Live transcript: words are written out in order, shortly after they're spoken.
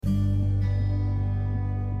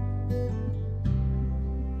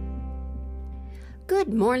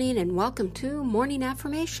Good morning and welcome to Morning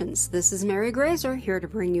Affirmations. This is Mary Grazer here to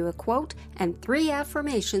bring you a quote and 3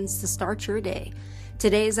 affirmations to start your day.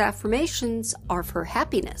 Today's affirmations are for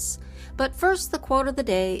happiness. But first, the quote of the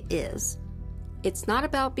day is, "It's not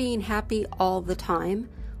about being happy all the time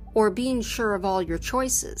or being sure of all your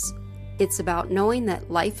choices. It's about knowing that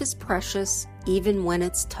life is precious even when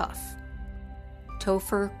it's tough."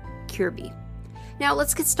 Topher Kirby. Now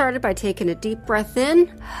let's get started by taking a deep breath in.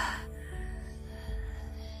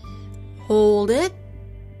 Hold it,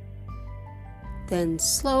 then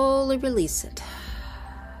slowly release it.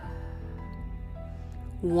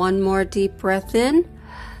 One more deep breath in.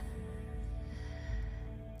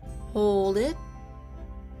 Hold it,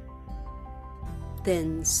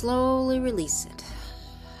 then slowly release it.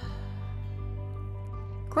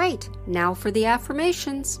 Great, now for the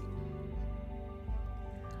affirmations.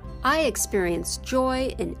 I experience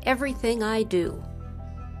joy in everything I do.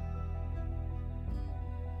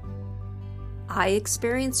 I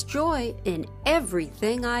experience joy in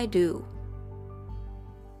everything I do.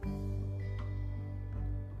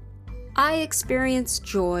 I experience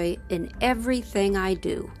joy in everything I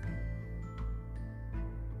do.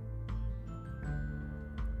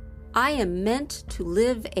 I am meant to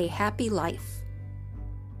live a happy life.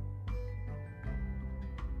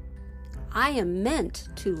 I am meant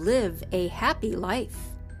to live a happy life.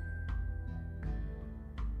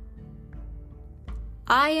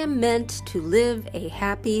 I am meant to live a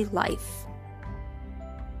happy life.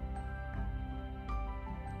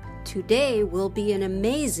 Today will be an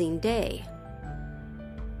amazing day.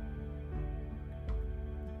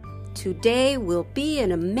 Today will be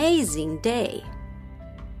an amazing day.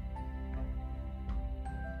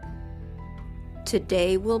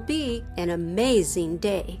 Today will be an amazing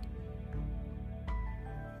day.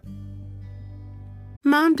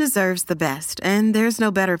 Mom deserves the best, and there's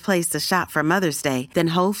no better place to shop for Mother's Day than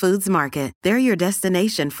Whole Foods Market. They're your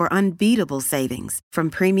destination for unbeatable savings, from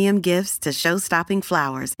premium gifts to show-stopping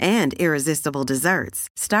flowers and irresistible desserts.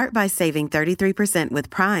 Start by saving 33% with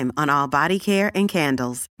Prime on all body care and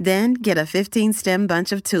candles. Then get a 15-stem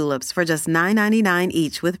bunch of tulips for just $9.99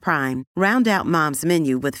 each with Prime. Round out Mom's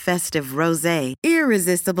menu with festive rosé,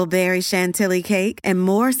 irresistible berry chantilly cake, and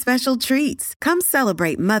more special treats. Come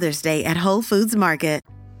celebrate Mother's Day at Whole Foods Market.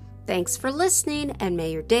 Thanks for listening, and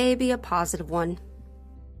may your day be a positive one.